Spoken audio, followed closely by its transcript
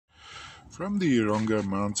From the Ironga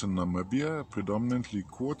Mountain, Namibia, predominantly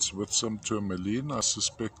quartz with some tourmaline. I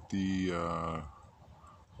suspect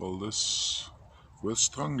with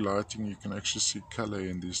strong lighting you can actually see color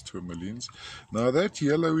in these tourmalines. Now that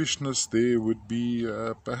yellowishness there would be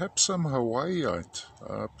perhaps some Hawaiiite.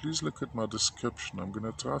 Please look at my description. I'm going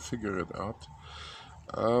to try to figure it out.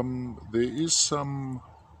 There is some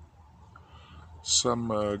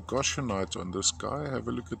goshenite on this guy. Have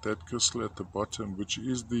a look at that crystal at the bottom, which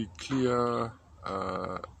is the clear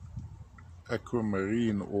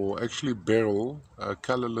aquamarine, or actually beryl,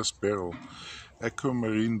 colorless beryl.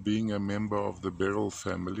 Aquamarine being a member of the beryl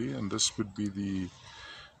family, and this would be the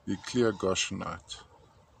clear goshenite.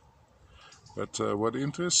 But what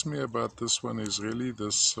interests me about this one is really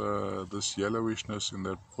this yellowishness in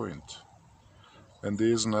that point. And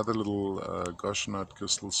there's another little goshenite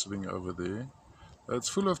crystal sitting over there. It's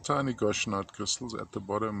full of tiny goshenite crystals at the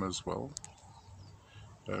bottom as well,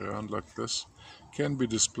 around like this. Can be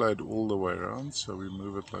displayed all the way around, so we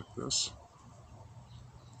move it like this.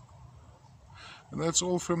 And that's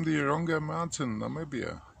all from the Ironga Mountain,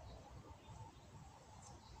 Namibia.